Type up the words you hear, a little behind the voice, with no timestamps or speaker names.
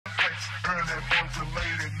But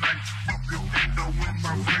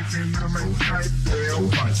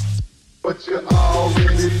you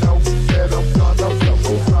already know that I'm gonna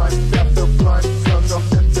double blind after blind, cause I'm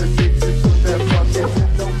in the deep into that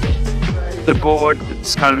bucket. The board,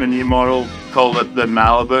 it's kind of a new model, called it the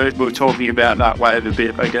Malibu. We were talking about that wave a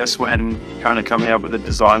bit, I guess, when kind of coming up with a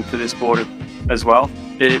design for this board as well.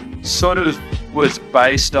 It sort of was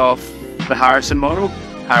based off the Harrison model,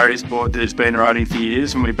 Harry's board that he's been riding for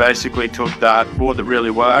years, and we basically took that board that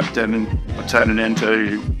really worked and turned it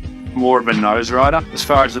into more of a noserider. As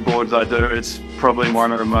far as the boards I do, it's probably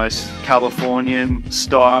one of the most Californian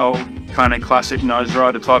style, kind of classic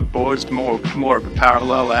noserider type boards, more of a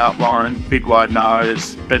parallel outline, big wide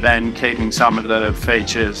nose, but then keeping some of the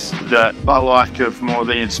features that I like of more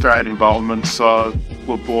the straight involvement side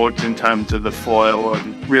of boards in terms of the foil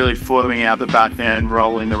and really foiling out the back end,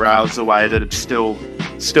 rolling the rails the way that it still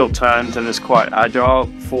turns and is quite agile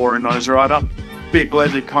for a noserider. Big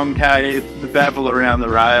leather concave, the bevel around the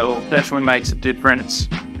rail definitely makes a difference,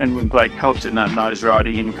 and with like helps in that nose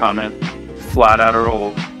riding in kind of flatter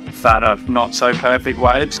or fatter, not so perfect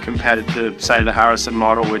waves compared to say the Harrison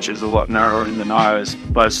model, which is a lot narrower in the nose.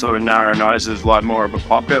 Those sort of narrow noses like more of a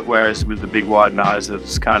pocket, whereas with the big wide nose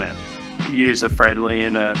it's kind of user friendly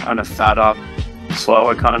in a fatter,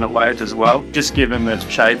 slower kind of weight as well. Just given the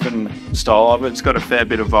shape and style of it, it's got a fair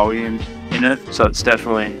bit of volume in it, so it's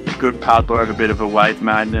definitely a good paddler and a bit of a wave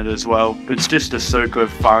magnet as well. It's just a super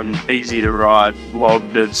fun, easy to ride log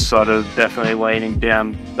that's sort of definitely leaning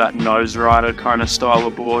down that nose rider kind of style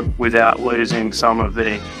of board without losing some of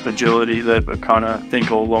the agility that I kind of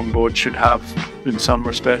think all longboards should have in some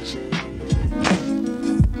respects.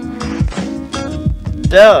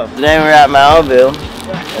 So, today we're at Malibu,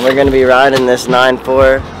 and we're going to be riding this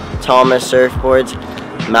 9.4 Thomas Surfboards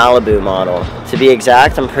Malibu model. To be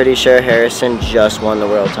exact, I'm pretty sure Harrison just won the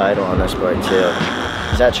world title on this board too.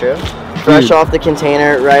 Is that true? Fresh off the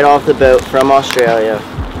container, right off the boat from Australia.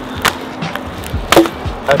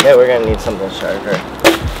 Okay, we're going to need something sharper.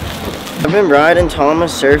 I've been riding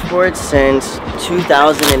Thomas Surfboards since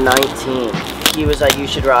 2019. He was like, you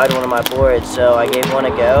should ride one of my boards, so I gave one a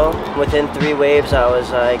go. Within 3 waves, I was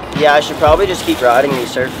like, yeah, I should probably just keep riding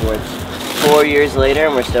these surfboards. 4 years later,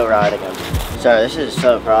 and we're still riding them. Sorry, this is a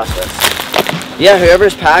slow process. Yeah,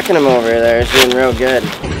 whoever's packing them over there is doing real good.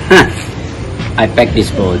 I packed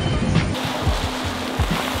this board.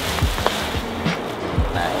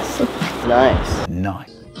 Nice.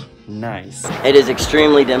 Nice. Nice. It is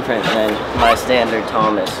extremely different than my standard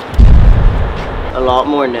Thomas. A lot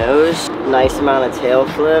more nose, nice amount of tail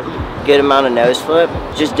flip, good amount of nose flip,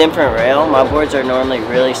 just different rail. My boards are normally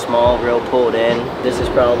really small, real pulled in. This is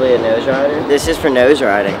probably a nose rider. This is for nose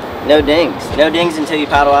riding. No dings. No dings until you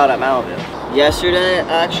paddle out at Malibu. Yesterday,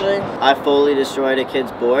 actually, I fully destroyed a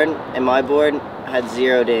kid's board, and my board had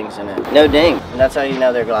 0 dings in it. No ding. And that's how you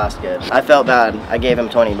know they're glass good. I felt bad. I gave him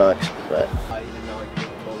 20 bucks, but...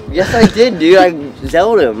 Yes, I did, dude. I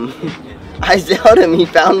zelled him. I zelled him. He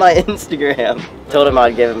found my Instagram. Told him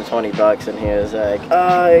I'd give him 20 bucks, and he was like,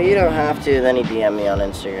 you don't have to. Then he DM'd me on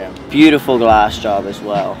Instagram. Beautiful glass job as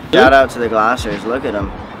well. Shout out to the glassers. Look at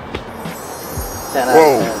them. 10 out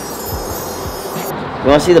of 10. You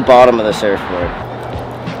want to see the bottom of the surfboard?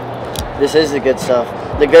 This is the good stuff.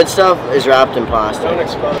 The good stuff is wrapped in plastic.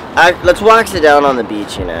 Let's wax it down on the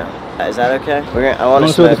beach, you know. Is that okay? I want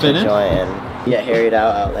to smoke a joint and get harried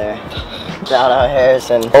out there. Shout out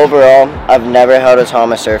Harrison. Overall, I've never held a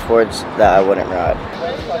Thomas Surfboards that I wouldn't ride.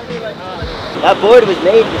 That board was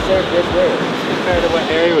made to surf this way. Compared to what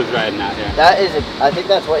Harry was riding out here. I think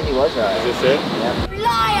that's what he was riding. Is this it? Yeah.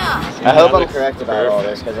 Liar! I hope I'm correct about all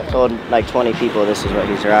this, because I've told like 20 people this is what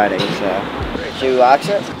he's riding, so. Should we wax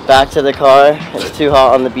it? Back to the car. It's too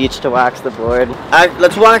hot on the beach to wax the board.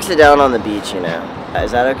 Let's wax it down on the beach, you know.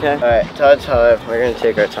 Is that okay? Alright, time. We're gonna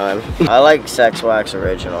take our time. I like Sex Wax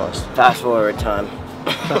Originals. Fast forward time.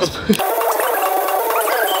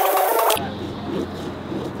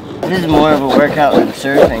 This is more of a workout than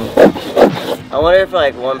surfing. I wonder if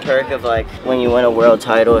like one perk of like when you win a world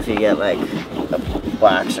title, if you get like a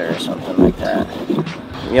waxer or something like that.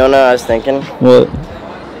 You don't know what I was thinking? What?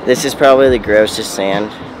 This is probably the grossest sand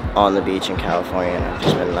on the beach in California, and I've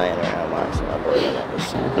just been laying around waxing my board in it.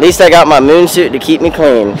 At least I got my moon suit to keep me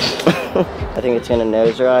clean. I think it's gonna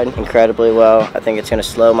nose ride incredibly well. I think it's gonna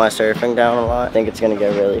slow my surfing down a lot. I think it's gonna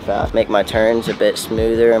go really fast. Make my turns a bit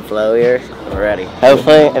smoother and flowier. We're ready.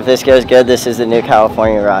 Hopefully, if this goes good, this is the new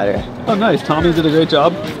California rider. Oh nice, Tommy did a great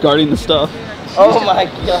job guarding the stuff. Oh my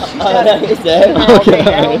god. Oh, no, he's dead. Okay,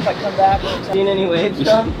 now if I come back, seen any waves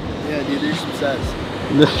come? Yeah, dude, there's some sets.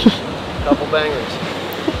 Couple bangers.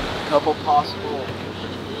 Couple possible.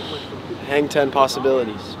 hang 10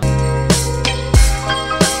 possibilities.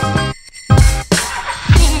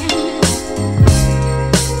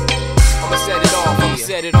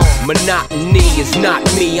 Monotony is not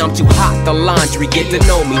me, I'm too hot, the laundry, get to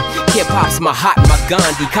know me. Hip-hop's my hot, my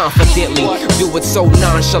Gandhi, confidently do it so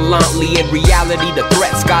nonchalantly. In reality, the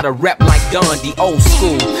threats got a rep like Gandhi. Old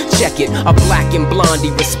school, check it, a black and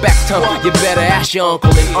blondie, respect her. You better ask your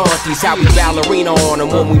uncle and aunties how we ballerina on them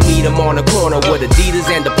when we meet them on the corner with Adidas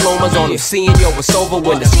and diplomas on them. Seeing yo, it's over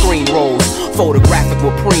when the screen rolls. Photographic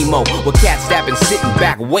with Primo, with cats that been sitting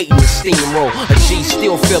back waiting to steamroll. A G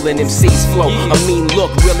still feeling MC's flow. A mean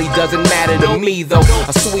look really doesn't matter to me though.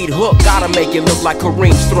 A sweet hook gotta make it look like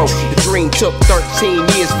Kareem's throw. The dream took 13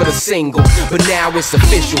 years for the single, but now it's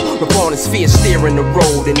official. Proponents fear steering the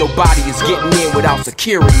road, and nobody is getting in without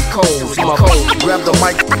security codes. My code. Grab the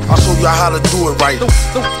mic, I'll show you how to do it right.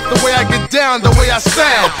 The way I get down, the way I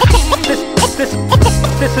sound.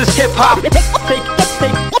 This is hip hop.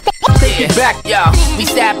 Take it back, yo. We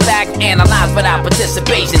sat back, analyze without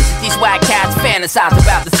participation. These white cats fantasize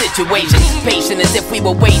about the situation. Patient as if we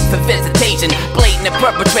were waiting for visitation. Blatant and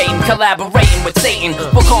perpetrating, collaborating with Satan.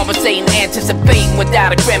 We're conversating, anticipating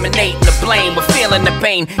without incriminating the blame. We're feeling the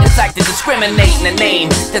pain, it's like to discriminate in the name.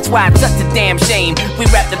 That's why it's such a damn shame. We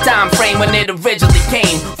rep the time frame when it originally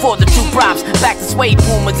came. For the true props, back to suede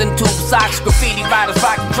boomers and tube socks. Graffiti riders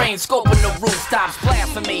rocking trains, scoping the rooftops.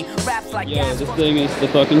 Blasphemy, raps like Yeah, this thing is the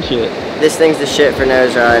fucking shit. This thing's the shit for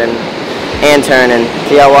nose riding and turning.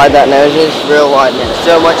 See how wide that nose is? Real wide nose.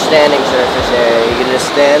 So much standing surface area. You can just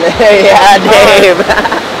stand there. Yeah, Dave.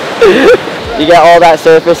 You got all that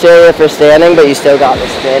surface area for standing, but you still got the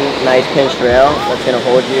spin. Nice pinched rail that's gonna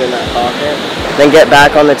hold you in that pocket. Then get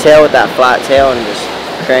back on the tail with that flat tail and just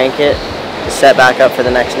crank it. Set back up for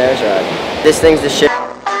the next nose ride. This thing's the shit.